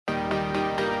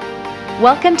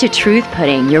Welcome to Truth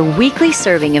Pudding, your weekly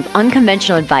serving of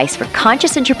unconventional advice for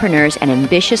conscious entrepreneurs and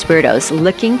ambitious weirdos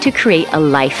looking to create a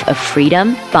life of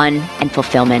freedom, fun, and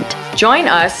fulfillment. Join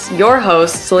us, your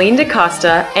hosts, Celinne Da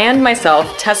Costa, and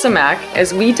myself, Tessa Mac,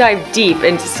 as we dive deep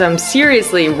into some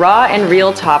seriously raw and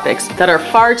real topics that are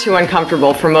far too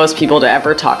uncomfortable for most people to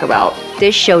ever talk about.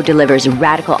 This show delivers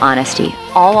radical honesty,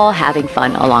 all while having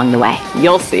fun along the way.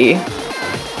 You'll see.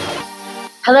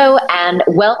 Hello and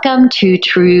welcome to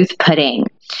Truth Pudding.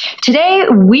 Today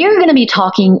we're going to be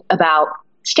talking about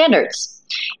standards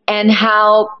and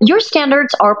how your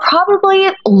standards are probably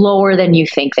lower than you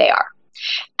think they are.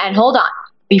 And hold on,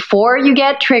 before you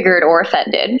get triggered or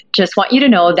offended, just want you to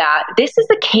know that this is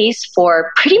the case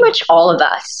for pretty much all of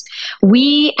us.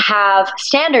 We have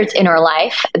standards in our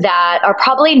life that are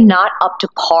probably not up to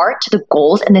par to the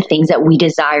goals and the things that we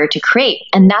desire to create.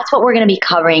 And that's what we're going to be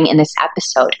covering in this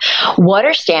episode. What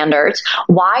are standards?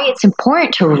 Why it's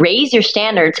important to raise your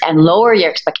standards and lower your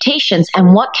expectations?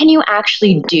 And what can you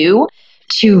actually do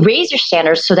to raise your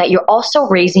standards so that you're also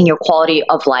raising your quality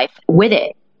of life with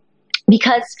it?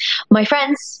 Because, my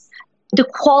friends, the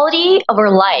quality of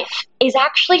our life is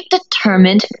actually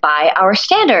determined by our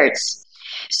standards.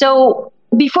 So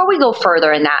before we go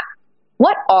further in that,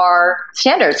 what are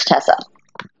standards, Tessa?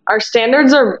 Our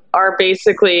standards are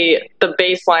basically the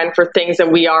baseline for things that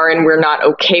we are and we're not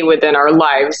okay with in our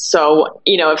lives. So,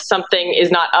 if something is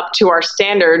not up to our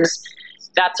standards,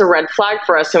 that's a red flag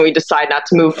for us and we decide not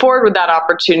to move forward with that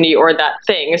opportunity or that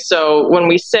thing. So when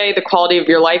we say the quality of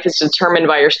your life is determined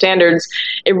by your standards,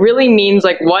 it really means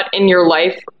like what in your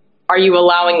life are you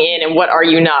allowing in and what are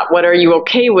you not? What are you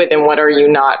okay with and what are you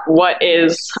not? What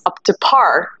is up to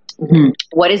par? Mm-hmm.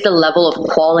 What is the level of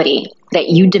quality that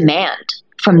you demand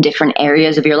from different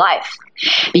areas of your life?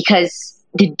 Because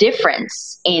the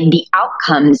difference in the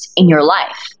outcomes in your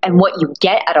life and what you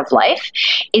get out of life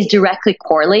is directly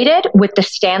correlated with the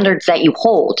standards that you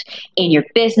hold in your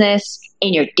business,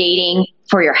 in your dating,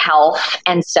 for your health,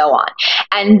 and so on.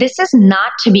 And this is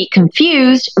not to be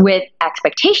confused with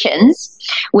expectations,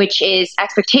 which is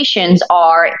expectations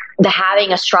are the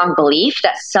having a strong belief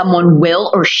that someone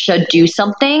will or should do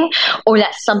something or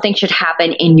that something should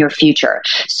happen in your future.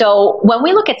 So when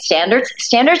we look at standards,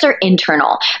 standards are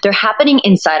internal. They're happening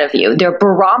inside of you. They're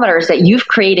barometers that you've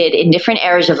created in different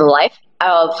areas of life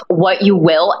of what you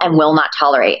will and will not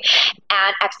tolerate.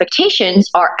 And expectations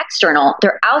are external.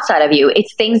 They're outside of you.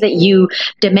 It's things that you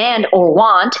demand or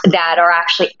want that are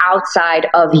actually outside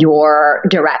of your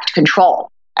direct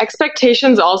control.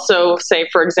 Expectations also say,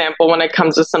 for example, when it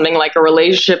comes to something like a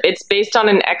relationship, it's based on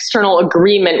an external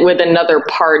agreement with another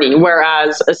party,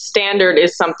 whereas a standard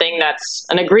is something that's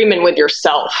an agreement with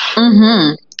yourself.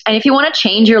 Mm-hmm. And if you want to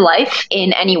change your life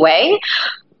in any way,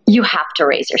 you have to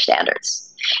raise your standards.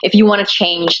 If you want to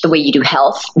change the way you do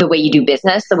health, the way you do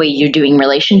business, the way you're doing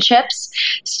relationships,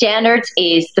 standards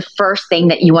is the first thing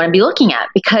that you want to be looking at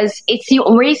because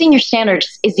raising your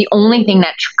standards is the only thing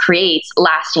that creates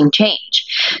lasting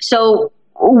change. So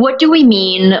what do we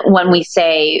mean when we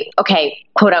say, okay,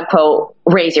 quote unquote,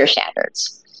 raise your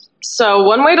standards? So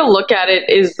one way to look at it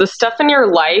is the stuff in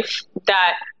your life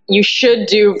that you should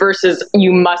do versus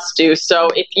you must do. So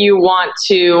if you want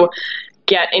to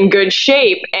get in good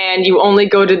shape and you only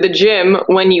go to the gym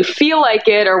when you feel like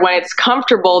it or when it's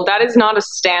comfortable, that is not a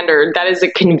standard. That is a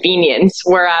convenience.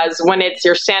 Whereas when it's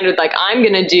your standard, like I'm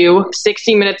going to do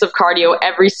 60 minutes of cardio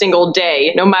every single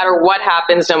day, no matter what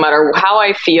happens, no matter how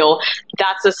I feel,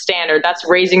 that's a standard. That's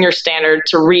raising your standard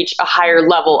to reach a higher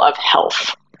level of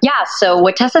health. Yeah. So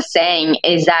what Tessa's saying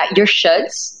is that your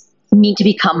shoulds need to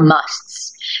become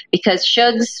musts because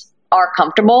shoulds are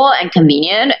comfortable and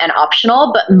convenient and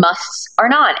optional, but musts are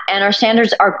not. And our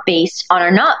standards are based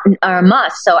on our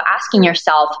musts. So asking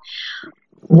yourself,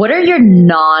 what are your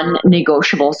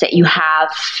non-negotiables that you have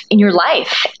in your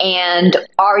life? And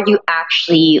are you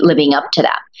actually living up to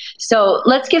that? So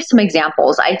let's give some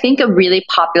examples. I think a really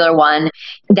popular one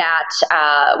that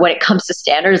when it comes to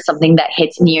standards, something that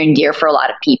hits near and dear for a lot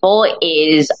of people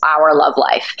is our love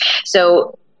life.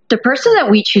 So the person that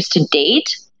we choose to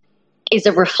date is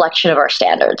a reflection of our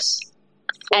standards.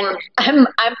 And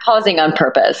I'm pausing on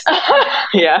purpose.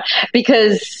 Yeah.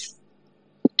 Because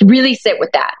really sit with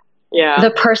that. Yeah.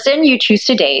 The person you choose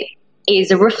to date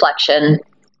is a reflection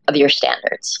of your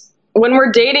standards. When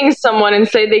we're dating someone and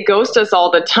say they ghost us all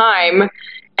the time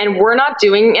and we're not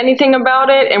doing anything about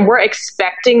it and we're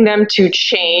expecting them to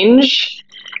change,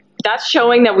 that's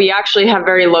showing that we actually have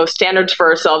very low standards for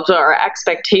ourselves. Our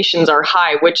expectations are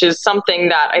high, which is something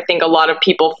that I think a lot of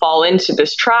people fall into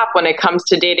this trap when it comes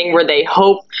to dating, where they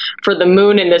hope for the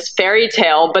moon in this fairy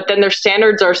tale, but then their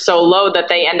standards are so low that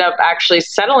they end up actually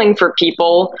settling for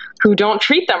people who don't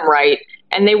treat them right.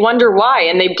 And they wonder why,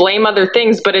 and they blame other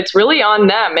things, but it's really on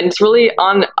them, and it's really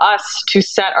on us to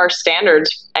set our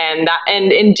standards. And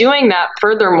in doing that,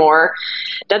 furthermore,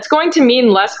 that's going to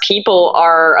mean less people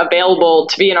are available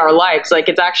to be in our lives. Like,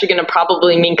 it's actually going to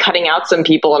probably mean cutting out some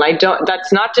people. And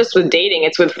that's not just with dating,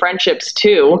 it's with friendships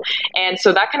too. And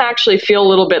so that can actually feel a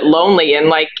little bit lonely, and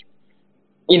like,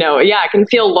 it can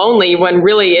feel lonely when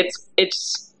really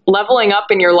it's leveling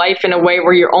up in your life in a way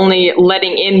where you're only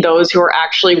letting in those who are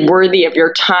actually worthy of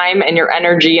your time and your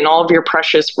energy and all of your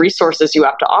precious resources you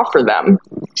have to offer them.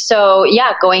 So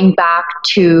yeah, going back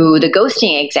to the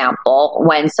ghosting example,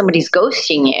 when somebody's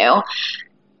ghosting you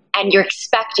and you're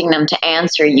expecting them to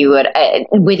answer you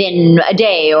within a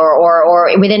day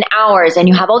or within hours, and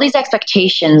you have all these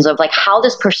expectations of like how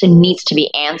this person needs to be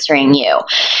answering you.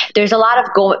 There's a lot of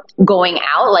going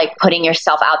out, like putting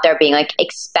yourself out there, being like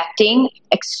expecting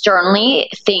externally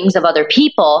things of other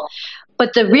people.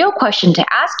 But the real question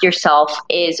to ask yourself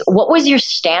is, what was your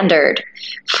standard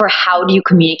for how do you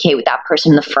communicate with that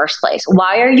person in the first place?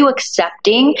 Why are you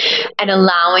accepting and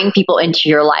allowing people into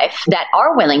your life that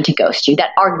are willing to ghost you, that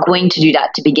are going to do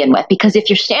that to begin with? Because if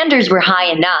your standards were high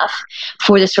enough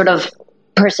for the sort of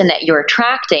person that you're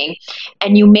attracting,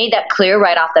 and you made that clear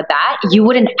right off the bat, you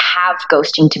wouldn't have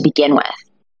ghosting to begin with.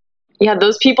 Yeah,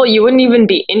 those people, you wouldn't even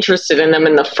be interested in them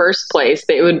in the first place.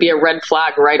 It would be a red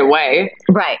flag right away.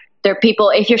 Right. There are people,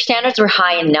 if your standards were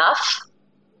high enough,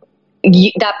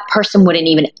 that person wouldn't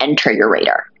even enter your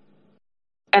radar.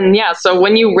 And yeah, so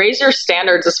when you raise your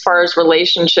standards as far as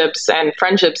relationships and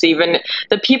friendships, even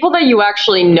the people that you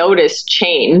actually notice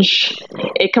change,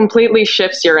 it completely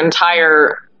shifts your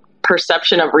entire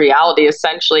perception of reality,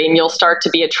 essentially. And you'll start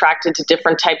to be attracted to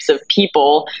different types of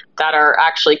people that are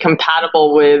actually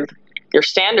compatible with your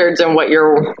standards and what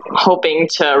you're hoping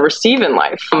to receive in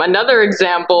life. Another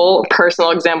example,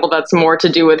 personal example that's more to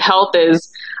do with health,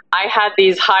 is I had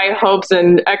these high hopes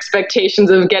and expectations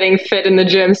of getting fit in the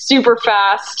gym super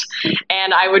fast.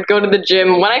 And I would go to the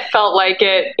gym when I felt like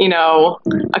it,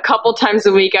 a couple times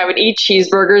a week. I would eat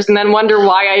cheeseburgers and then wonder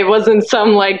why I wasn't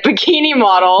some like bikini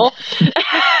model.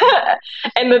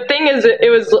 And the thing is, it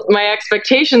was my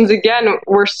expectations again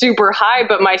were super high,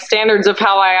 but my standards of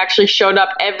how I actually showed up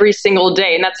every single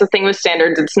day. And that's the thing with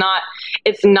standards.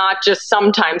 It's not just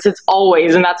sometimes, it's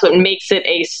always. And that's what makes it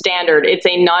a standard. It's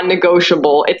a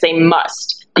non-negotiable. It's a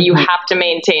must that you have to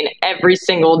maintain every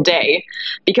single day,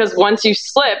 because once you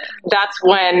slip, that's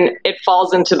when it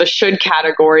falls into the should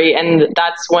category, and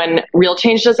that's when real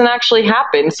change doesn't actually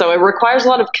happen. So it requires a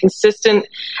lot of consistent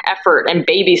effort and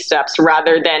baby steps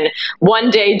rather than one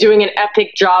day doing an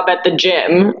epic job at the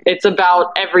gym. It's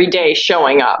about every day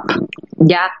showing up.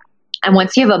 Yeah. And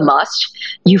once you have a must,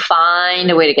 you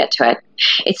find a way to get to it.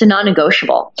 It's a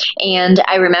non-negotiable. And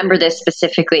I remember this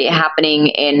specifically happening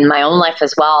in my own life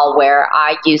as well, where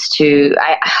I used to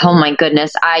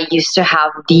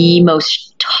have the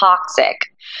most toxic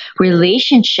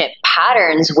relationship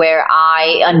patterns where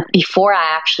before I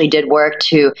actually did work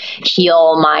to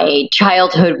heal my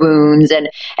childhood wounds and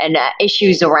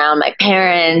issues around my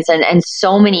parents and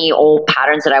so many old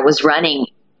patterns that I was running,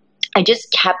 I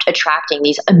just kept attracting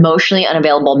these emotionally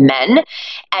unavailable men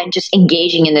and just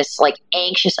engaging in this like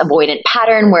anxious avoidant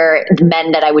pattern where the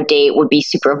men that I would date would be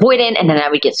super avoidant, and then I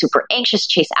would get super anxious,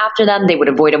 chase after them. They would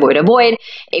avoid.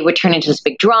 It would turn into this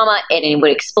big drama, and it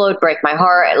would explode, break my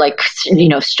heart,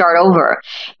 start over.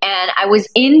 And I was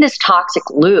in this toxic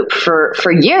loop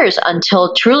for years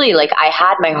until truly I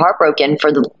had my heart broken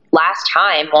for the last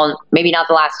time. Well, maybe not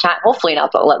the last time, hopefully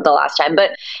not the last time,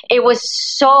 but it was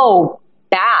so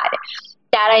bad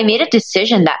that I made a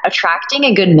decision that attracting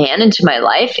a good man into my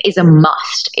life is a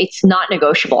must. It's not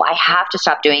negotiable. I have to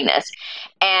stop doing this.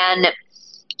 And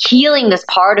healing this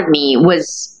part of me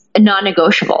was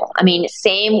non-negotiable. I mean,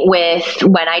 same with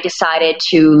when I decided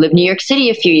to live in New York City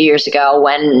a few years ago,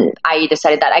 when I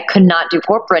decided that I could not do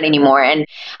corporate anymore and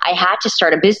I had to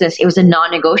start a business. It was a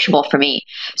non-negotiable for me.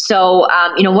 So,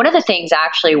 one of the things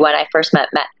actually when I first met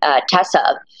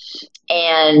Tessa,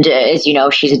 and as you know,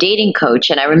 she's a dating coach.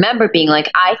 And I remember being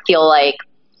like, I feel like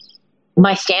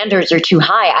my standards are too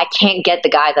high. I can't get the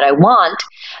guy that I want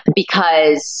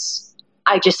because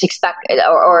I just expect,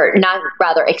 or not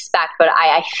rather expect, but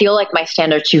I feel like my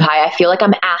standards are too high. I feel like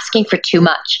I'm asking for too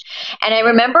much. And I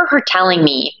remember her telling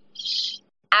me,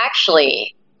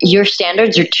 actually, your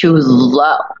standards are too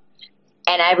low.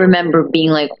 And I remember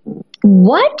being like,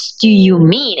 what do you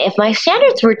mean? If my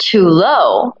standards were too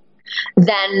low,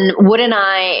 then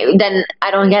I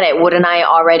don't get it. Wouldn't I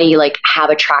already like have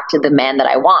attracted the man that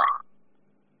I want?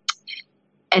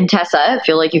 And Tessa, I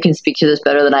feel like you can speak to this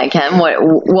better than I can.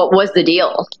 What was the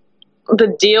deal?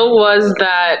 The deal was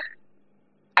that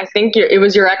I think it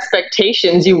was your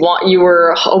expectations. You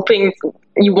were hoping,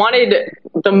 you wanted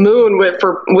the moon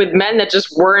with men that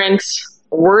just weren't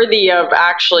worthy of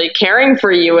actually caring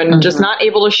for you and just not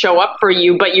able to show up for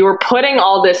you, but you were putting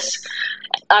all this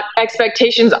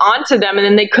expectations onto them, and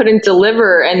then they couldn't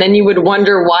deliver, and then you would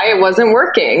wonder why it wasn't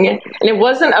working. And it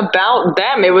wasn't about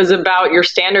them, it was about your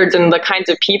standards and the kinds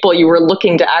of people you were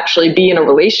looking to actually be in a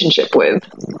relationship with.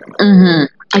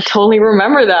 I totally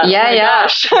remember that. Yeah,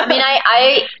 gosh. I mean,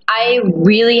 I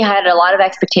really had a lot of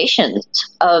expectations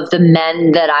of the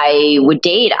men that I would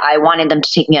date. I wanted them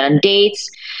to take me on dates,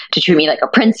 to treat me like a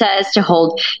princess, to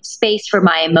hold space for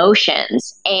my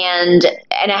emotions. And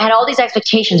I had all these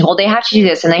expectations. Well, they have to do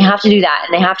this, and they have to do that,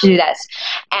 and they have to do this.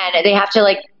 And they have to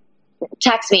like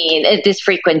text me at this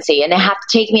frequency, and they have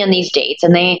to take me on these dates,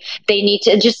 and they need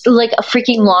to just like a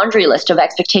freaking laundry list of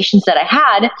expectations that I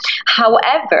had.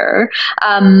 However,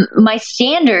 my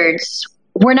standards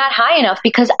were not high enough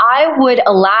because I would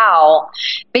allow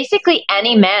basically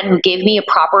any man who gave me a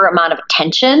proper amount of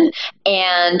attention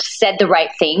and said the right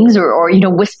things or you know,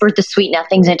 whispered the sweet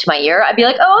nothings into my ear. I'd be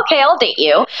like, oh, okay, I'll date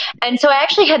you. And so I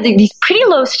actually had these pretty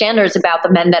low standards about the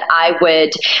men that I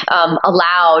would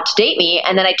allow to date me.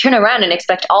 And then I turn around and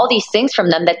expect all these things from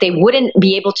them that they wouldn't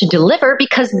be able to deliver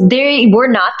because they were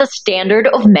not the standard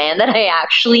of man that I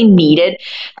actually needed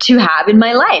to have in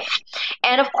my life.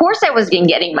 And of course I was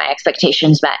getting my expectations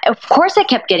met. Of course I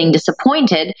kept getting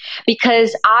disappointed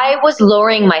because I was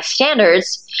lowering my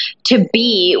standards to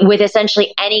be with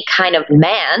essentially any kind of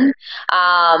man,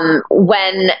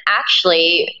 when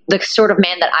actually the sort of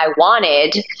man that I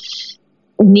wanted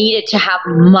needed to have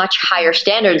much higher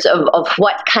standards of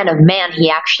what kind of man he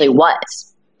actually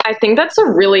was. I think that's a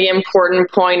really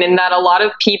important point, in that a lot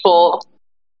of people,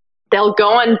 they'll go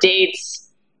on dates,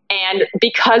 and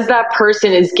because that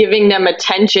person is giving them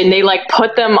attention, they like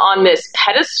put them on this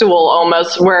pedestal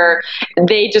almost where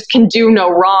they just can do no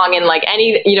wrong, and like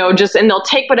any, you know, just, and they'll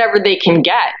take whatever they can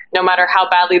get, no matter how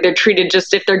badly they're treated,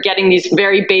 just if they're getting these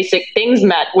very basic things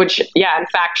met, which, yeah, in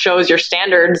fact shows your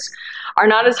standards are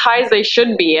not as high as they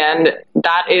should be. And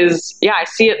that is, yeah, I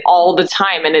see it all the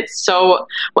time. And it's so,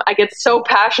 I get so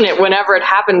passionate whenever it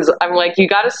happens. I'm like, you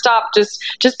got to stop.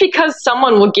 Just because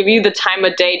someone will give you the time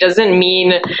of day doesn't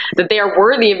mean that they are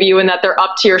worthy of you and that they're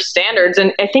up to your standards.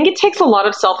 And I think it takes a lot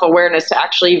of self-awareness to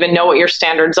actually even know what your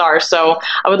standards are. So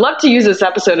I would love to use this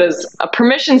episode as a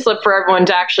permission slip for everyone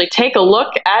to actually take a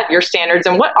look at your standards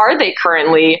and what are they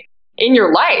currently in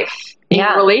your life, in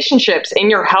your relationships, in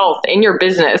your health, in your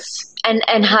business.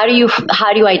 And how do you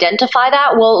identify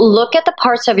that? Well, look at the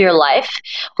parts of your life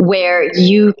where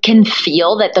you can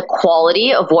feel that the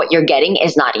quality of what you're getting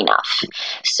is not enough.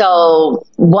 So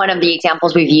one of the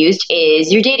examples we've used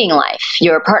is your dating life,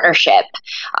 your partnership.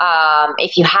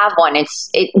 If you have one,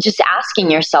 it's just asking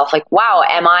yourself like, wow,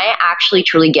 am I actually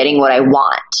truly getting what I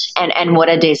want and what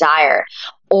I desire?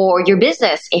 Or your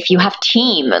business, if you have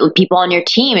people on your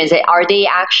team, are they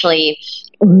actually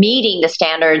meeting the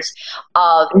standards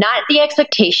of not the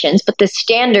expectations, but the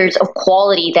standards of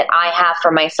quality that I have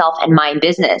for myself and my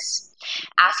business?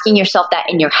 Asking yourself that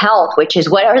in your health, which is,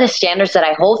 what are the standards that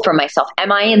I hold for myself?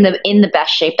 Am I in the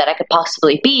best shape that I could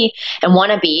possibly be and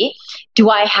want to be? Do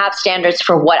I have standards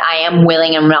for what I am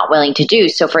willing and not willing to do?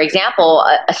 So for example,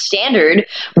 a standard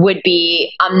would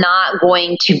be, I'm not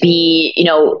going to be,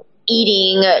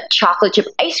 eating chocolate chip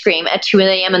ice cream at 2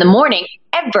 a.m. in the morning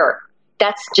ever.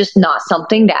 That's just not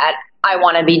something that I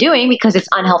want to be doing because it's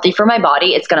unhealthy for my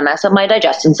body. It's going to mess up my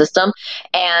digestion system.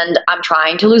 And I'm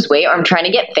trying to lose weight, or I'm trying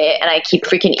to get fit, and I keep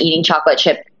freaking eating chocolate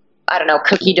chip, I don't know,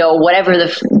 cookie dough, whatever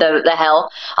the hell,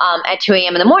 at 2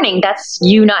 a.m. in the morning. That's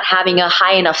you not having a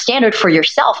high enough standard for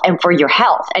yourself and for your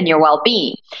health and your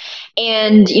well-being.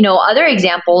 And, other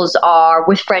examples are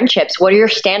with friendships. What are your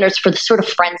standards for the sort of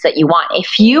friends that you want?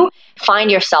 If you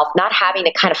find yourself not having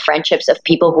the kind of friendships of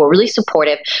people who are really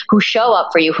supportive, who show up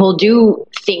for you, who'll do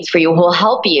things for you, who'll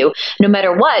help you no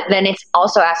matter what, then it's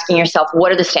also asking yourself,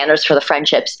 what are the standards for the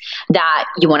friendships that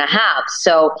you want to have?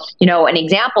 So, an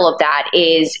example of that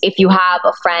is if you have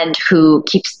a friend who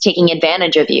keeps taking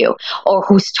advantage of you, or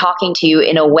who's talking to you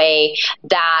in a way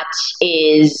that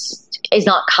is is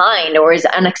not kind or is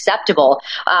unacceptable,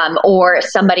 or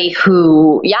somebody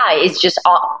who, is just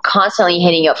constantly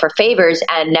hitting you up for favors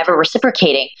and never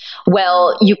reciprocating.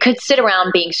 Well, you could sit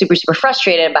around being super, super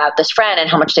frustrated about this friend and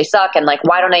how much they suck and like,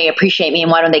 why don't they appreciate me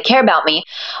and why don't they care about me?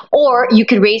 Or you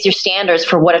could raise your standards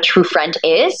for what a true friend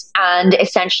is and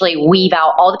essentially weave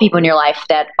out all the people in your life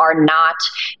that are not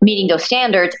meeting those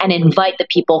standards and invite the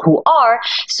people who are,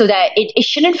 so that it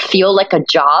shouldn't feel like a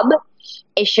job.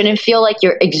 It shouldn't feel like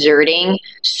you're exerting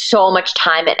so much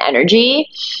time and energy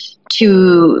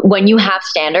to, when you have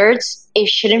standards, it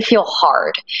shouldn't feel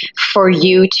hard for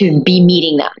you to be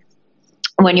meeting them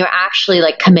when you're actually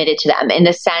like committed to them, in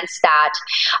the sense that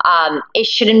it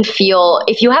shouldn't feel,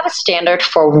 if you have a standard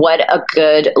for what a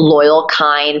good, loyal,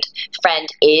 kind friend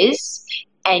is,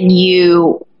 and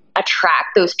you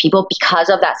attract those people because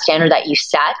of that standard that you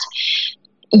set,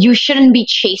 you shouldn't be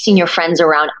chasing your friends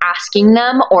around asking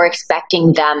them or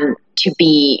expecting them to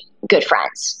be good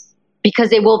friends, because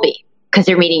they will be, because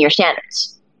they're meeting your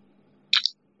standards.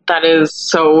 That is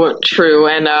so true.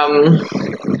 And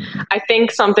I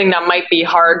think something that might be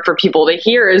hard for people to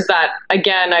hear is that,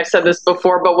 again, I've said this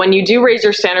before, but when you do raise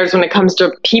your standards when it comes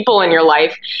to people in your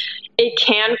life, it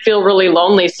can feel really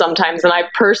lonely sometimes. And I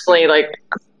personally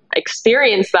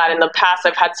experienced that in the past.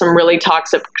 I've had some really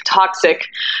toxic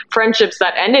friendships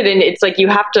that ended, and it's like you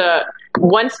have to,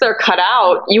 once they're cut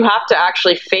out, you have to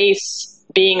actually face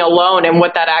being alone and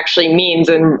what that actually means,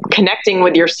 and connecting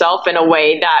with yourself in a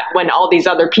way that when all these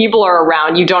other people are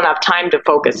around, you don't have time to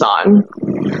focus on.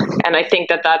 And I think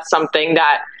that that's something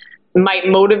that might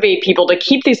motivate people to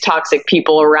keep these toxic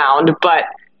people around, but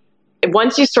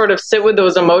once you sort of sit with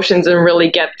those emotions and really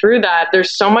get through that,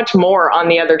 there's so much more on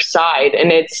the other side.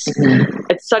 And it's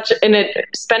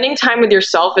spending time with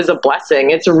yourself is a blessing.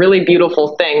 It's a really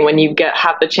beautiful thing when you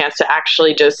have the chance to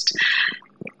actually just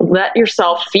let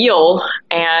yourself feel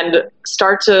and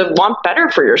start to want better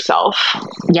for yourself.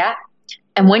 Yeah.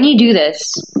 And when you do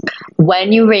this,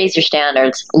 when you raise your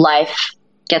standards, life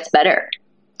gets better.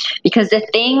 Because the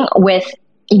thing with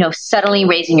suddenly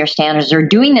raising your standards or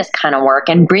doing this kind of work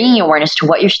and bringing awareness to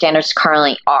what your standards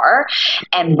currently are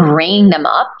and bringing them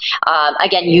up,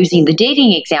 again, using the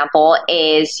dating example,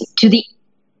 is to the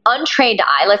untrained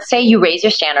eye. Let's say you raise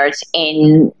your standards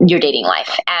in your dating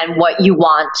life and what you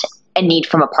want and need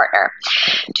from a partner.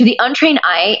 To the untrained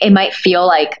eye, it might feel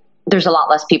like there's a lot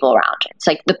less people around. It's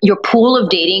like your pool of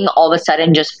dating all of a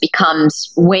sudden just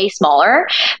becomes way smaller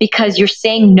because you're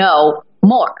saying no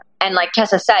more. And like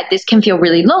Tessa said, this can feel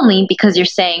really lonely because you're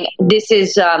saying, this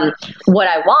is what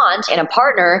I want in a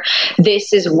partner.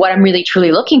 This is what I'm really,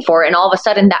 truly looking for. And all of a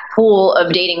sudden that pool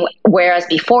of dating, whereas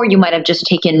before you might have just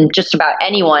taken just about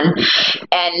anyone,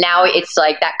 and now it's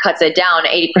like that cuts it down.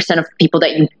 80% of people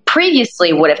that you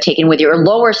previously would have taken with your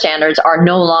lower standards are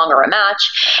no longer a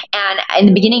match. And in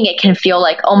the beginning, it can feel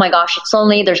like, oh my gosh, it's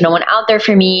lonely. There's no one out there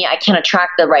for me. I can't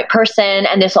attract the right person.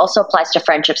 And this also applies to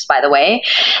friendships, by the way.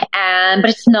 But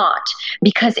it's not,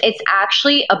 because it's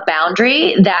actually a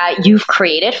boundary that you've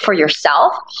created for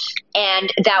yourself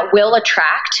and that will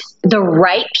attract the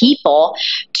right people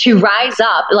to rise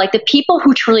up. Like the people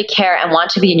who truly care and want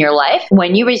to be in your life,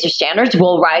 when you raise your standards,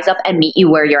 will rise up and meet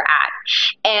you where you're at.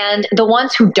 And the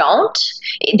ones who don't,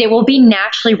 they will be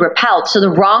naturally repelled. So the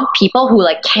wrong people who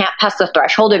can't pass the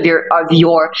threshold of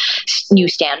your new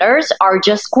standards are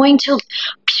just going to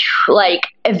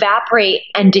evaporate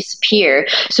and disappear.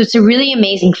 So it's a really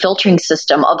amazing filtering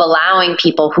system of allowing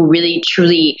people who really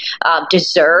truly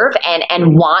deserve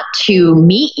and want to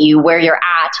meet you where you're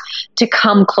at to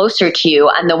come closer to you,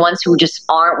 and the ones who just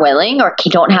aren't willing or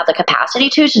don't have the capacity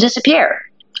to disappear.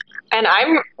 And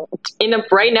I'm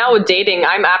right now with dating,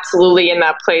 I'm absolutely in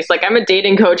that place. I'm a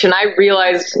dating coach, and I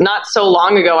realized not so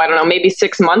long ago, I don't know, maybe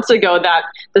 6 months ago, that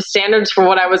the standards for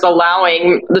what I was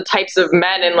allowing, the types of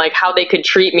men and how they could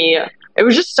treat me, it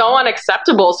was just so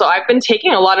unacceptable. So I've been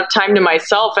taking a lot of time to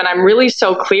myself, and I'm really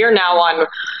so clear now on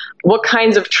what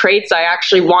kinds of traits I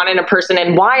actually want in a person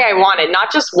and why I want it,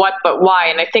 not just what, but why.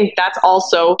 And I think that's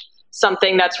also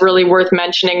something that's really worth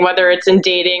mentioning, whether it's in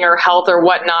dating or health or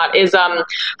whatnot, is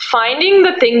finding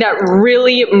the thing that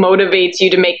really motivates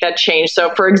you to make that change.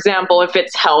 So for example, if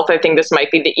it's health, I think this might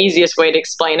be the easiest way to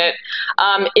explain it.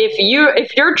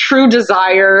 If your true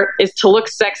desire is to look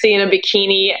sexy in a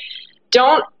bikini,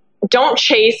 don't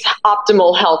chase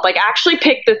optimal health. Actually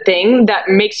pick the thing that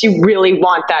makes you really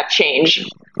want that change,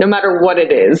 no matter what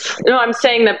it is. No, I'm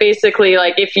saying that basically,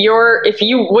 if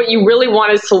what you really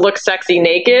want is to look sexy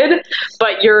naked,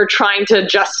 but you're trying to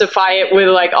justify it with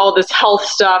all this health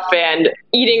stuff and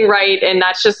eating right, and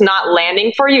that's just not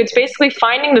landing for you. It's basically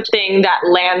finding the thing that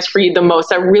lands for you the most,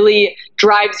 that really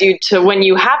drives you to, when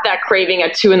you have that craving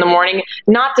at 2 a.m,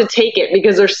 not to take it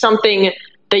because there's something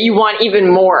that you want even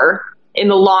more in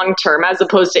the long term as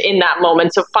opposed to in that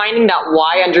moment. So finding that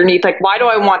why underneath, like, why do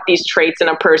I want these traits in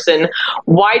a person?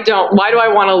 Why do I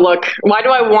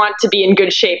want to be in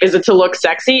good shape? Is it to look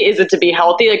sexy? Is it to be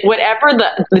healthy? Like, whatever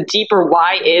the deeper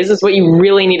why is what you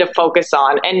really need to focus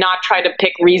on, and not try to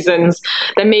pick reasons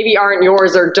that maybe aren't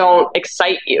yours or don't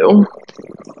excite you.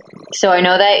 So I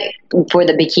know that for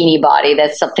the bikini body,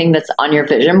 that's something that's on your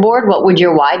vision board. What would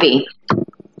your why be?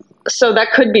 So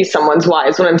that could be someone's why,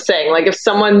 is what I'm saying. Like, if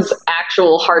someone's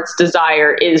actual heart's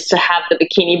desire is to have the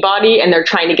bikini body and they're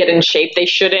trying to get in shape, they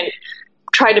shouldn't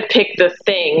try to pick the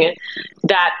thing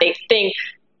that they think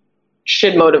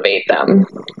should motivate them.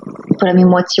 But I mean,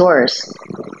 what's yours?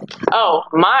 Oh,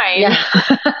 mine? Yeah.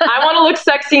 I want to look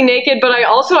sexy naked, but I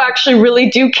also actually really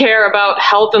do care about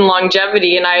health and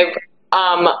longevity. And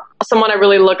someone I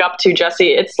really look up to,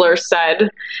 Jesse Itzler, said,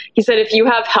 if you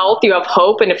have health, you have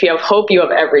hope. And if you have hope, you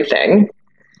have everything.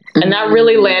 Mm-hmm. And that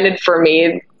really landed for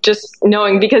me, just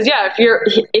knowing, because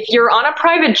if you're on a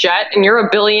private jet and you're a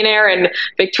billionaire and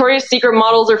Victoria's Secret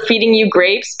models are feeding you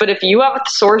grapes, but if you have a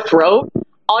sore throat,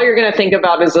 all you're going to think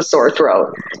about is a sore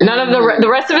throat. None of the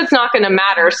rest of it's not going to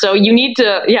matter. So you need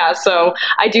to, so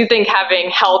I do think having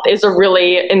health is a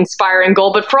really inspiring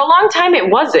goal, but for a long time it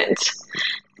wasn't.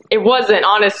 It wasn't,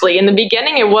 honestly. In the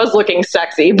beginning, it was looking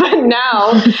sexy, but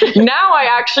now I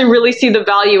actually really see the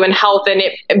value in health, and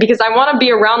because I want to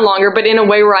be around longer, but in a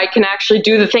way where I can actually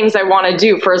do the things I want to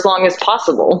do for as long as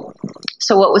possible.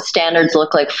 So what would standards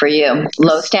look like for you?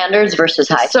 Low standards versus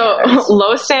high standards? So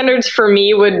low standards for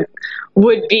me would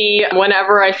be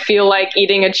whenever I feel like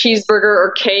eating a cheeseburger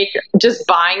or cake, just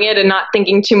buying it and not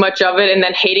thinking too much of it, and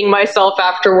then hating myself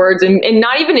afterwards and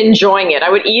not even enjoying it. I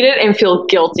would eat it and feel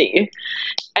guilty.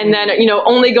 And then,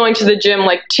 only going to the gym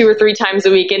like 2 or 3 times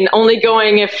a week, and only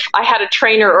going if I had a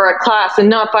trainer or a class and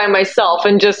not by myself,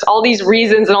 and just all these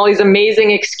reasons and all these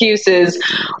amazing excuses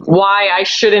why I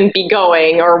shouldn't be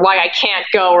going, or why I can't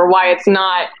go, or why it's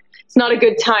not a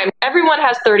good time. Everyone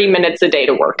has 30 minutes a day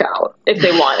to work out if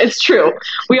they want. It's true.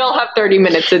 We all have 30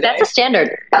 minutes a day. That's a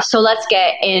standard. So let's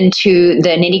get into the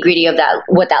nitty-gritty of that,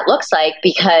 what that looks like,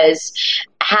 because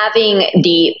having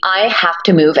I have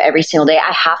to move every single day,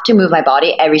 I have to move my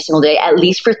body every single day, at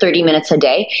least for 30 minutes a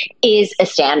day, is a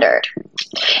standard.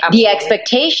 Absolutely. The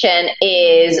expectation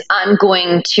is I'm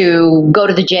going to go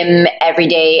to the gym every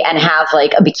day and have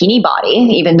like a bikini body,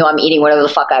 even though I'm eating whatever the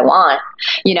fuck I want.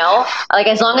 Like,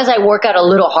 as long as I work out a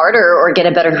little harder or get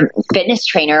a better fitness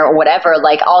trainer or whatever,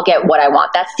 like, I'll get what I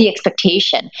want. That's the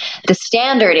expectation. The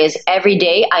standard is every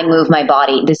day I move my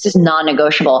body. This is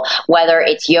non-negotiable. Whether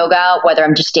it's yoga, whether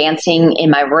I'm just dancing in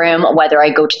my room, whether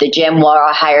I go to the gym or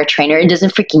I hire a trainer, it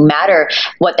doesn't freaking matter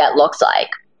what that looks like.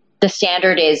 The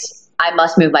standard is I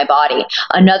must move my body.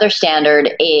 Another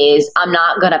standard is I'm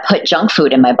not going to put junk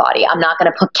food in my body. I'm not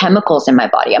going to put chemicals in my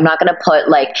body. I'm not going to put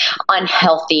like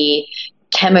unhealthy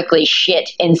chemically shit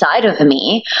inside of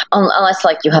me, unless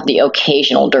like you have the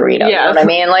occasional Dorito. You know what I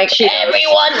mean? Like every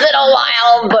once in a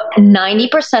while, but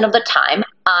 90% of the time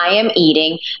I am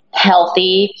eating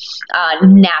healthy,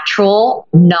 natural,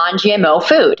 non-GMO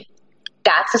food.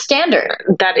 That's a standard.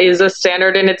 That is a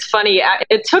standard. And it's funny.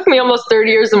 It took me almost 30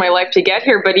 years of my life to get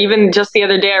here. But even just the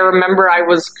other day, I remember I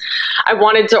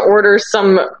wanted to order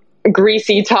some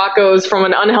greasy tacos from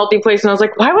an unhealthy place. And I was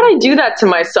like, why would I do that to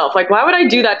myself? Like, why would I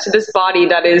do that to this body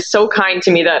that is so kind to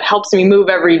me, that helps me move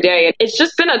every day? It's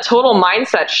just been a total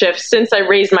mindset shift since I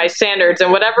raised my standards,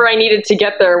 and whatever I needed to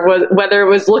get there, was whether it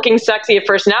was looking sexy at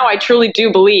first. Now I truly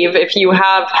do believe if you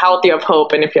have health, you have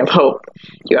hope. And if you have hope,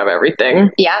 you have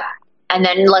evereverything. Yeah. And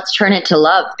then let's turn it to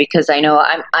love, because I know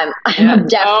I'm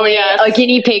definitely a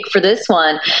guinea pig for this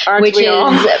one, which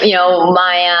is,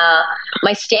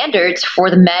 my standards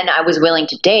for the men I was willing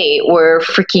to date were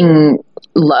freaking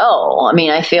low. I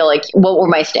mean, I feel like, what were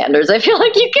my standards? I feel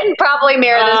like you can probably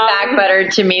mirror this back better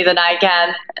to me than I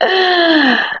can.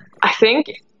 I think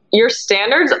your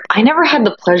standards, I never had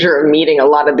the pleasure of meeting a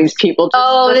lot of these people.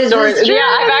 This is true.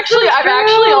 Yeah, I've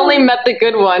actually only met the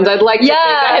good ones. I'd like to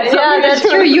think that's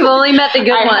true. You've only met the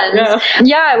good ones.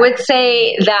 Yeah, I would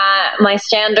say that my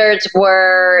standards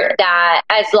were that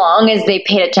as long as they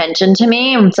paid attention to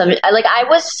me, I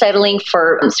was settling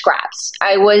for scraps.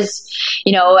 I was,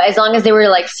 as long as they were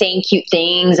like saying cute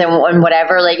things and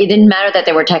whatever, like it didn't matter that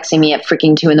they were texting me at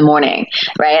freaking 2 a.m,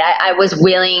 right? I was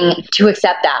willing to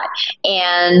accept that.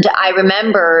 And And I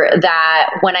remember that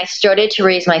when I started to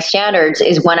raise my standards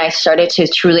is when I started to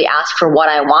truly ask for what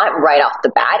I want right off the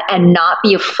bat and not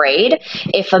be afraid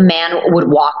if a man would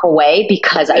walk away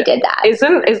because I did that.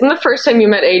 Isn't the first time you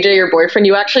met AJ, your boyfriend,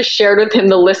 you actually shared with him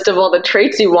the list of all the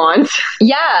traits you want?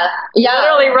 Yeah.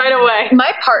 Literally right away.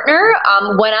 My partner,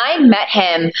 when I met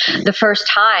him the first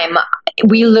time,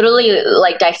 we literally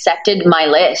like dissected my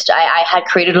list. I had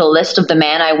created a list of the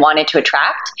man I wanted to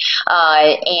attract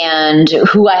and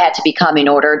who I had to become in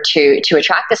order to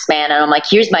attract this man. And I'm like,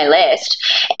 here's my list.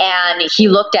 And he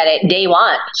looked at it day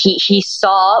one. He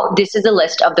saw this is a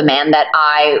list of the man that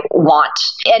I want.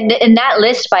 And in that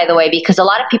list, by the way, because a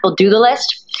lot of people do the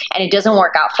list and it doesn't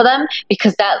work out for them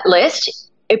because that list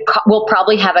will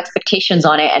probably have expectations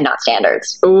on it and not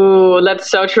standards. Ooh, that's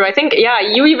so true. I think, yeah,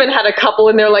 you even had a couple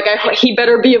in there like, he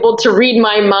better be able to read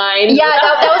my mind. Yeah,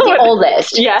 that was the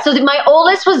oldest. Yeah. So my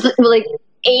oldest was like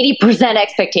 80%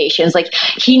 expectations. Like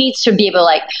he needs to be able to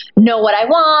like know what I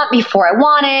want before I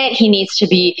want it. He needs to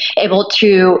be able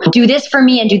to do this for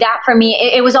me and do that for me.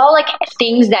 It was all like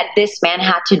things that this man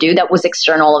had to do that was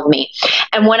external of me.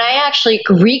 And when I actually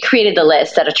recreated the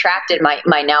list that attracted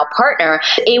my now partner,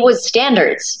 it was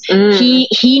standards.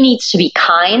 He needs to be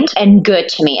kind and good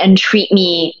to me and treat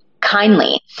me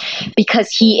kindly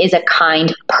because he is a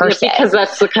kind person. Yeah, because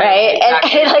that's the kind, right?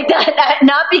 Exactly. And like that,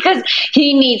 not because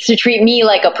he needs to treat me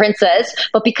like a princess,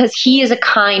 but because he is a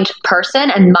kind person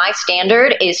and my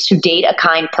standard is to date a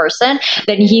kind person,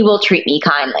 then he will treat me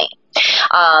kindly.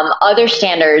 Other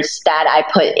standards that I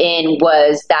put in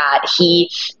was that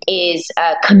he is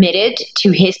committed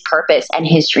to his purpose and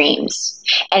his dreams.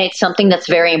 And it's something that's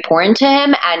very important to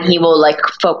him and he will like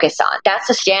focus on. That's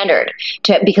a standard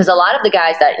because a lot of the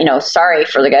guys that, sorry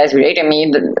for the guys who dated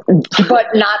me, but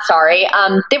not sorry,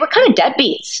 they were kind of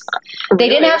deadbeats. They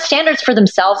didn't have standards for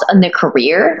themselves and their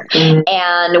career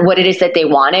and what it is that they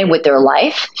wanted with their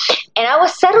life. And I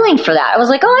was settling for that. I was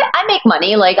like, oh, I make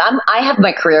money. Like I have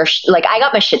my career, like I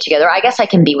got my shit together. I guess I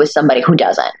can be with somebody who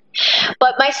doesn't.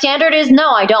 But my standard is no,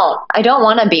 I don't. I don't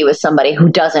want to be with somebody who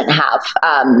doesn't have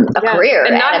a career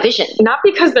and a vision. Not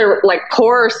because they're like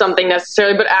poor or something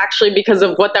necessarily, but actually because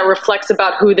of what that reflects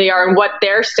about who they are and what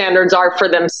their standards are for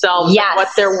themselves. Yes. And what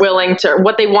they're willing to,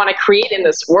 what they want to create in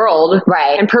this world.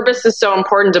 Right. And purpose is so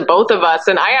important to both of us.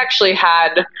 And I actually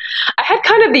had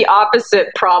kind of the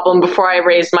opposite problem before I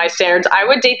raised my standards. I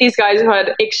would date these guys who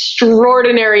had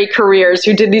extraordinary careers,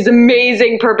 who did these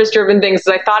amazing purpose-driven things.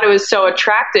 I thought it was so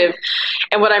attractive.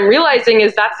 And what I'm realizing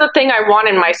is that's the thing I want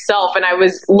in myself. And I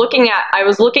was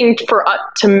looking for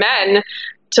to men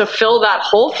to fill that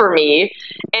hole for me.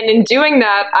 And in doing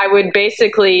that, I would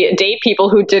basically date people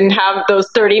who didn't have those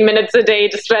 30 minutes a day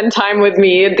to spend time with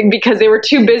me because they were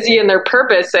too busy in their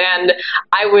purpose. And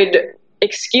I would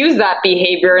excuse that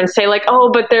behavior and say like, oh,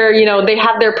 but they're, they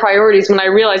have their priorities, when I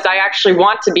realized I actually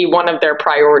want to be one of their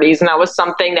priorities. And that was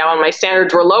something that when my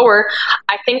standards were lower,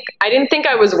 I didn't think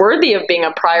I was worthy of being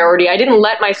a priority. I didn't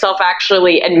let myself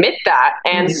actually admit that.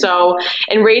 And so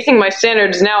in raising my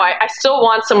standards now, I still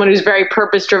want someone who's very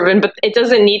purpose driven, but it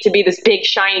doesn't need to be this big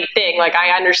shiny thing. Like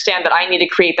I understand that I need to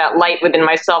create that light within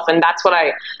myself. And that's what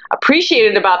I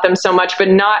appreciated about them so much, but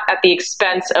not at the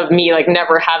expense of me, like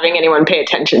never having anyone pay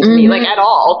attention to me, like at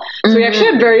all. So we actually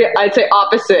had I'd say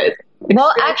opposite.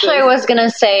 Well, actually, I was going to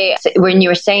say, when you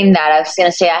were saying that, I was going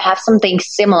to say I have something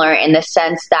similar in the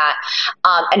sense that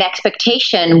an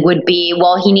expectation would be,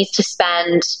 well, he needs to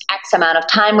spend X amount of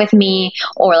time with me,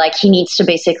 or like he needs to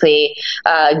basically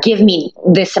give me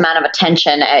this amount of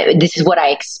attention. This is what I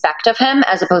expect of him,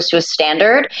 as opposed to a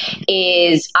standard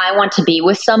is I want to be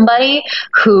with somebody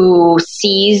who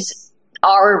sees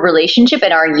our relationship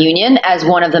and our union as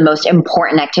one of the most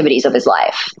important activities of his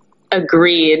life.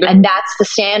 Agreed. And that's the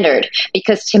standard.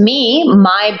 Because to me,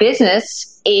 my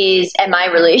business and my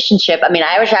relationship,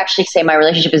 I would actually say my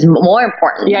relationship is more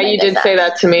important. Yeah, you did say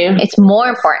that to me. It's more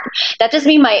important. That doesn't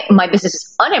mean my business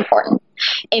is unimportant.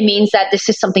 It means that this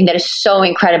is something that is so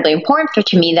incredibly important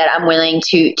to me that I'm willing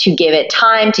to give it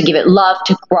time, to give it love,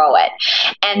 to grow it.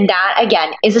 And that,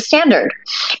 again, is a standard.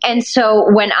 And so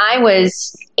when I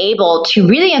was able to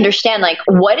really understand, like,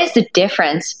 what is the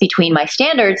difference between my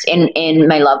standards in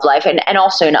my love life and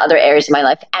also in other areas of my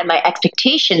life and my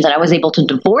expectations, and I was able to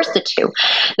divorce the two,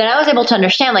 then I was able to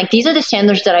understand, like, these are the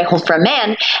standards that I hold for a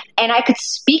man, and I could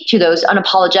speak to those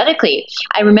unapologetically.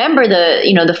 I remember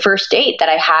the first date that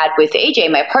I had with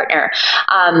AJ, my partner.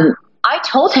 I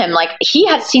told him, like, he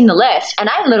had seen the list, and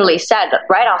I literally said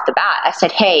right off the bat, I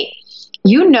said, hey,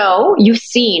 you've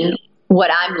seen what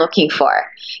I'm looking for.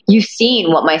 You've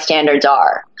seen what my standards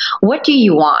are. What do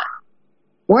you want?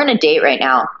 We're on a date right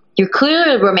now. You're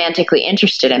clearly romantically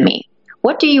interested in me.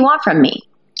 What do you want from me?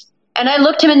 And I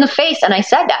looked him in the face and I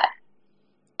said that.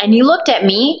 And he looked at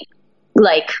me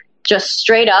like just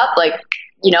straight up, like,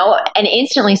 and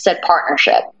instantly said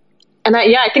partnership. And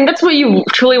I think that's what you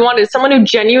truly want, is someone who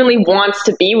genuinely wants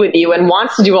to be with you and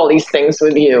wants to do all these things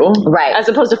with you. Right. As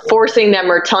opposed to forcing them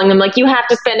or telling them, like, you have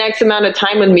to spend X amount of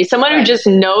time with me. Someone who just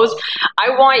knows, I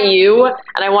want you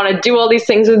and I want to do all these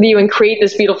things with you and create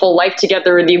this beautiful life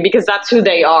together with you, because that's who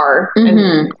they are.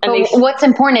 And what's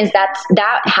important is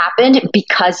that happened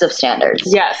because of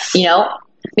standards. Yes.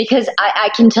 Because I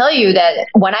can tell you that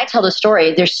when I tell the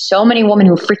story, there's so many women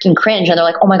who freaking cringe and they're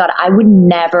like, oh my God, I would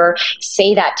never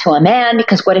say that to a man,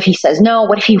 because what if he says no?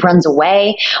 What if he runs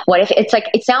away? What if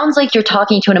it sounds like you're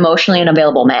talking to an emotionally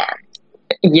unavailable man.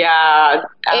 Yeah.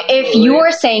 Absolutely. If you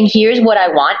are saying, here's what I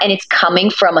want, and it's coming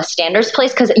from a standards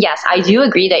place, because yes, I do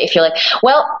agree that if you're like,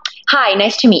 well, hi,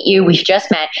 nice to meet you, we've just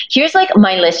met, here's like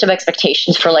my list of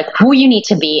expectations for like who you need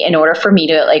to be in order for me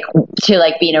to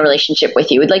be in a relationship with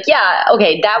you. Like, yeah,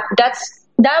 okay,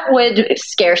 that would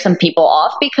scare some people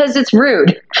off, because it's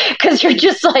rude, because you're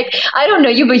just like, I don't know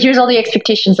you, but here's all the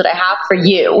expectations that I have for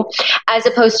you, as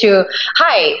opposed to,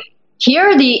 hi, here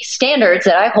are the standards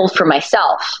that I hold for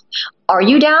myself. Are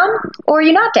you down or are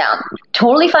you not down?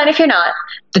 Totally fine if you're not.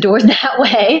 The door's that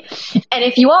way. And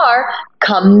if you are,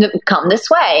 come this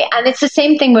way. And it's the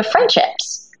same thing with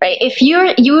friendships, right? If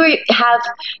you have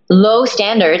low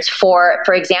standards for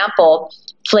example,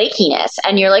 flakiness,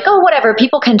 and you're like, oh, whatever,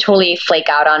 people can totally flake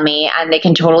out on me and they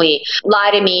can totally lie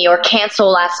to me or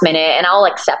cancel last minute, and I'll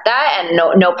accept that and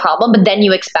no problem. But then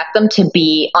you expect them to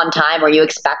be on time or you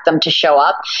expect them to show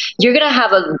up, you're going to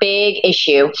have a big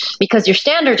issue, because your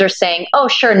standards are saying, oh,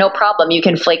 sure, no problem, you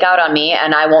can flake out on me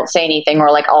and I won't say anything, or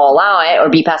like I'll allow it, or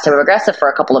be passive aggressive for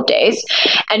a couple of days.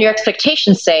 And your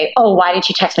expectations say, oh, why didn't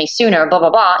you text me sooner, blah, blah,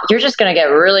 blah. You're just going to get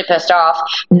really pissed off,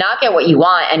 not get what you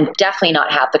want, and definitely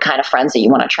not have the kind of friends that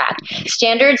you want to attract.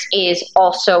 Standards is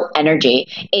also energy.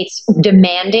 It's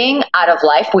demanding out of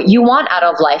life what you want out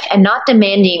of life, and not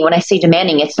demanding. When I say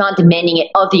demanding, it's not demanding it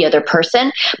of the other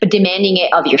person, but demanding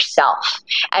it of yourself.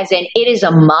 As in, it is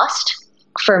a must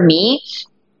for me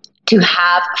to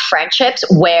have friendships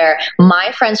where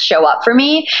my friends show up for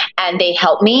me and they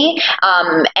help me,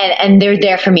 and they're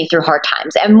there for me through hard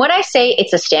times. And when I say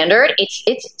it's a standard,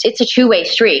 it's a two-way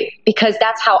street, because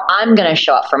that's how I'm going to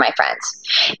show up for my friends.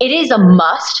 It is a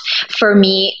must for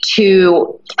me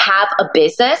to have a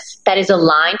business that is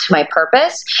aligned to my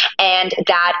purpose and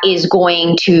that is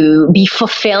going to be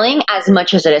fulfilling as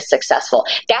much as it is successful.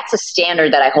 That's a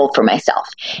standard that I hold for myself.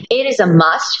 It is a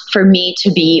must for me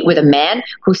to be with a man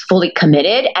who's fully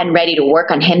committed and ready to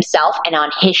work on himself and on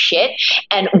his shit,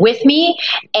 and with me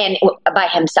and by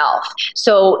himself.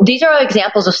 So these are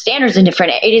examples of standards in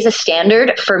different. It is a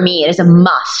standard for me. It is a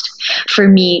must for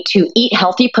me to eat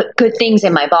healthy, put good things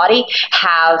in my body,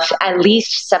 have at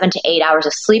least 7 to 8 hours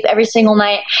of sleep every single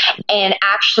night, and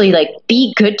actually like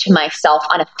be good to myself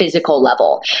on a physical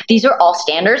level. These are all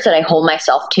standards that I hold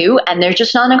myself to, and they're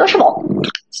just non-negotiable.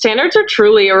 Standards are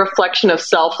truly a reflection of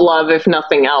self-love, if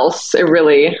nothing else. It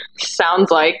really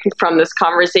sounds like from this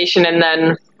conversation. And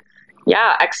then,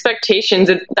 yeah, expectations.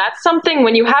 That's something,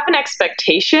 when you have an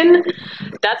expectation,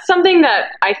 that's something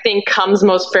that I think comes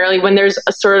most fairly when there's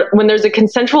a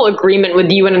consensual agreement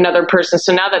with you and another person.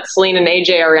 So now that Celine and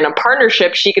AJ are in a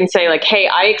partnership, she can say like, hey,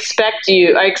 I expect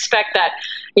that,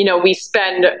 we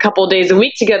spend a couple of days a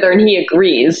week together, and he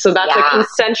agrees. So that's a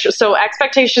consensual. So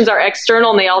expectations are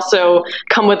external, and they also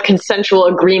come with consensual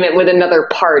agreement with another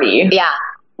party. Yeah.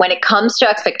 When it comes to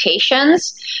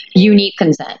expectations, you need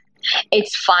consent.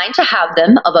 It's fine to have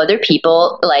them of other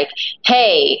people, like,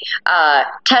 hey,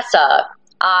 Tessa,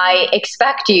 I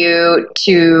expect you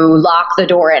to lock the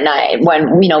door at night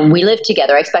when, we live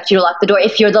together. I expect you to lock the door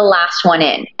if you're the last one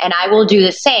in, and I will do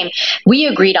the same. We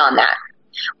agreed on that.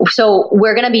 So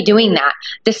we're going to be doing that.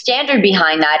 The standard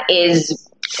behind that is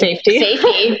safety.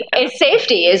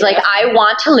 Safety is like, I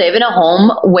want to live in a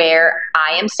home where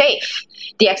I am safe.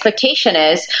 The expectation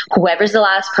is whoever's the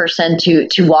last person to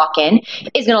walk in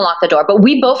is going to lock the door. But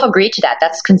we both agree to that.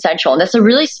 That's consensual. And that's a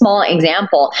really small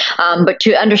example. But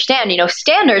to understand,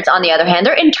 standards, on the other hand,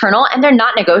 they're internal and they're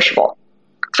not negotiable.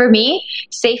 For me,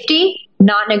 safety,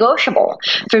 not negotiable.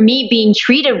 For me, being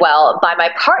treated well by my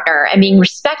partner and being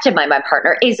respected by my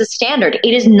partner is a standard.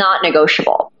 It is not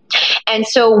negotiable. And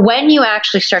so when you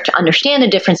actually start to understand the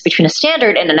difference between a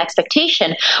standard and an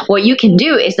expectation, what you can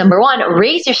do is, number one,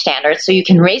 raise your standards so you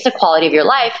can raise the quality of your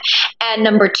life. And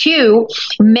number two,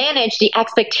 manage the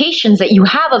expectations that you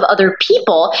have of other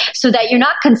people so that you're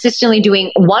not consistently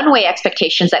doing one-way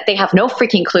expectations that they have no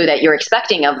freaking clue that you're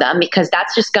expecting of them, because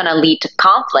that's just going to lead to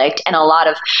conflict and a lot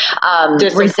of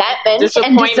resentment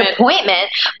and disappointment.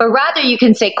 But rather you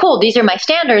can say, cool, these are my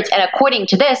standards, and according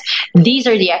to this, these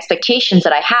are the expectations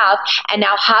that I have. And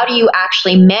now how do you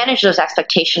actually manage those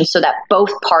expectations so that both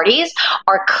parties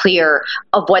are clear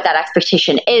of what that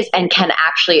expectation is and can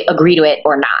actually agree to it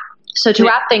or not? So to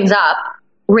wrap things up,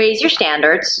 raise your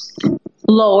standards,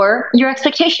 lower your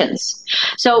expectations.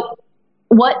 So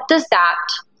what does that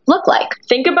look like?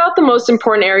 Think about the most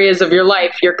important areas of your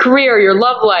life, your career, your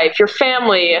love life, your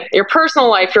family, your personal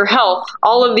life, your health,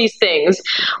 all of these things.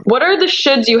 What are the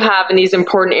shoulds you have in these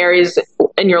important areas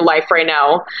in your life right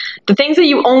now? The things that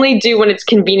you only do when it's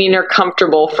convenient or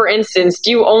comfortable. For instance, do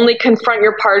you only confront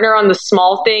your partner on the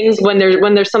small things? When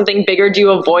there's something bigger, do you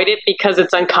avoid it because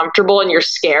it's uncomfortable and you're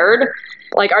scared?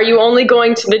 Like, are you only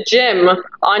going to the gym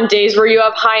on days where you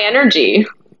have high energy?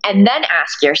 And then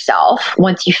ask yourself,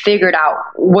 once you figured out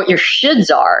what your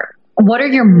shoulds are, what are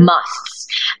your musts?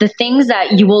 The things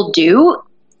that you will do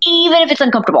even if it's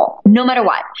uncomfortable, no matter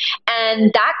what.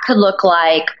 And that could look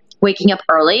like waking up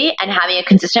early and having a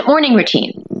consistent morning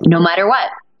routine, no matter what.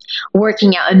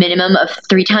 Working out a minimum of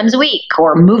 3 times a week,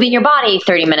 or moving your body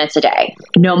 30 minutes a day,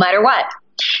 no matter what.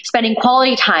 Spending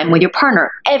quality time with your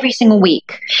partner every single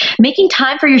week. Making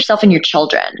time for yourself and your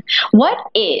children. What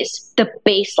is the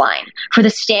baseline for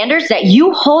the standards that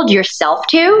you hold yourself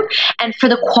to and for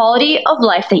the quality of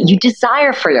life that you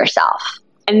desire for yourself?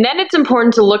 And then it's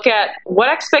important to look at what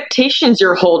expectations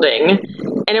you're holding,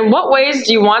 and in what ways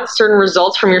do you want certain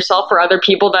results from yourself or other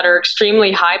people that are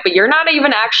extremely high, but you're not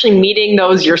even actually meeting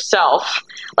those yourself.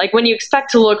 Like when you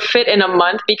expect to look fit in a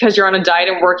month because you're on a diet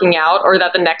and working out, or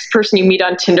that the next person you meet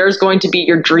on Tinder is going to be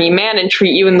your dream man and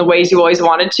treat you in the ways you always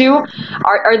wanted to.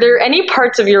 Are there any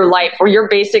parts of your life where you're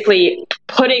basically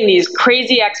putting these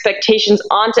crazy expectations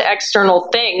onto external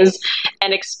things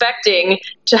and expecting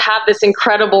to have this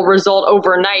incredible result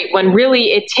overnight, when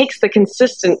really it takes the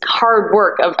consistent hard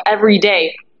work of every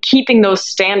day keeping those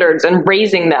standards and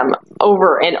raising them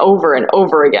over and over and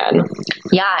over again?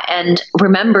 Yeah, and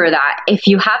remember that if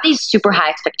you have these super high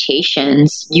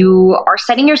expectations, you are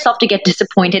setting yourself to get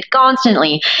disappointed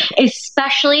constantly,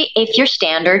 especially if your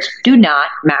standards do not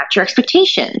match your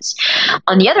expectations.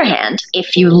 On the other hand,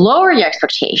 if you lower your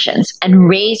expectations and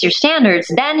raise your standards,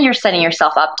 then you're setting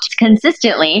yourself up to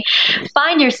consistently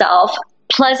find yourself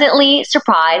pleasantly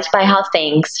surprised by how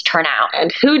things turn out.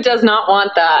 And who does not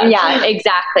want that? Yeah,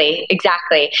 exactly.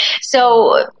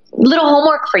 So little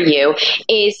homework for you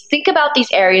is think about these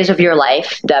areas of your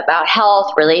life, about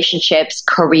health, relationships,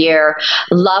 career,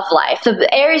 love life, the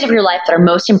areas of your life that are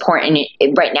most important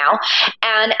right now,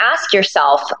 and ask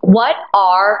yourself, what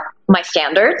are my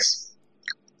standards?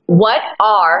 What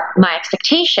are my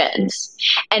expectations?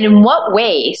 And in what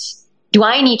ways do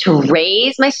I need to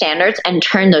raise my standards and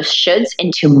turn those shoulds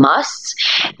into musts?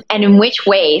 And in which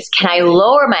ways can I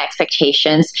lower my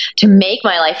expectations to make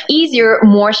my life easier,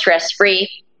 more stress-free?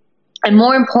 And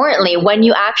more importantly, when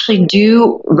you actually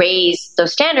do raise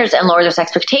those standards and lower those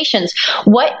expectations,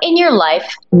 what in your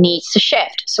life needs to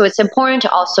shift? So it's important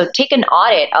to also take an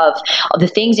audit of the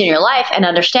things in your life and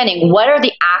understanding what are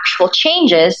the actual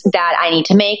changes that I need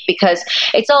to make, because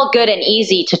it's all good and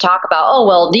easy to talk about, oh,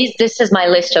 well, this is my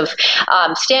list of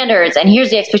standards and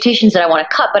here's the expectations that I want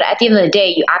to cut. But at the end of the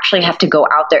day, you actually have to go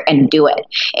out there and do it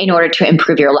in order to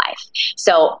improve your life.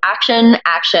 So action,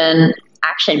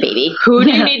 baby. Who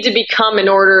do you need to become in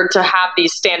order to have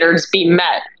these standards be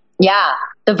met? Yeah,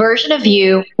 the version of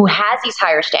you who has these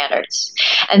higher standards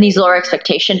and these lower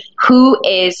expectations, who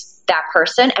is that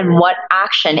person and what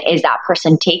action is that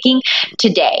person taking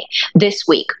today, this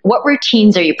week? What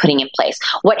routines are you putting in place?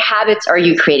 What habits are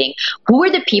you creating? Who are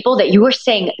the people that you are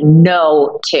saying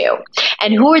no to?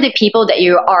 And who are the people that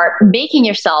you are making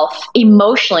yourself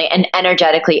emotionally and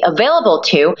energetically available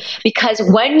to? Because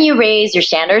when you raise your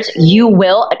standards, you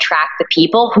will attract the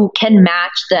people who can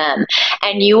match them,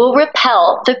 and you will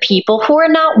repel the people who are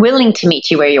not willing to meet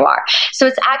you where you are. So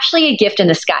it's actually a gift in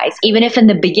disguise. Even if in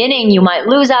the beginning you might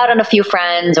lose out on a few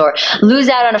friends or lose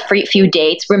out on a few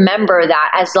dates, remember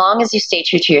that as long as you stay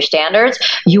true to your standards,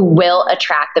 you will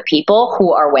attract the people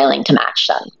who are willing to match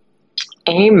them.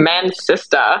 Amen,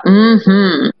 sister.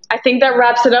 Mm-hmm. I think that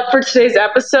wraps it up for today's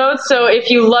episode. So if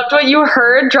you loved what you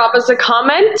heard, drop us a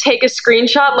comment, take a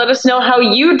screenshot, let us know how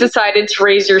you decided to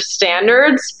raise your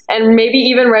standards, and maybe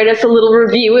even write us a little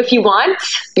review if you want.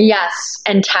 Yes,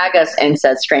 and tag us in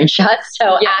said screenshots.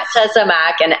 So at Tessa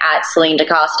Mac and at Celinne Da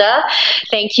Costa.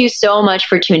 Thank you so much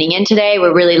for tuning in today.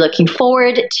 We're really looking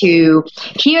forward to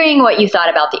hearing what you thought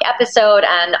about the episode,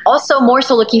 and also more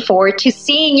so looking forward to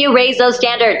seeing you raise those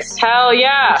standards. Hell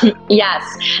yeah. Yes.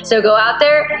 So go out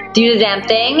there, do the damn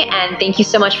thing, and thank you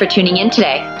so much for tuning in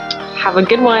today. Have a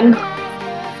good one.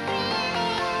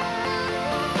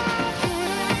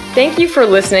 Thank you for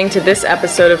listening to this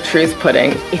episode of Truth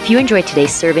Pudding. If you enjoyed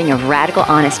today's serving of radical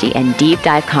honesty and deep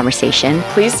dive conversation,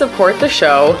 please support the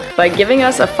show by giving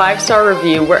us a 5-star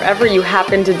review wherever you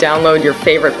happen to download your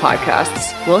favorite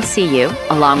podcasts. We'll see you,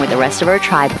 along with the rest of our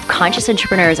tribe of conscious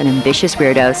entrepreneurs and ambitious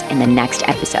weirdos, in the next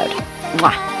episode.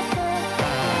 Mwah.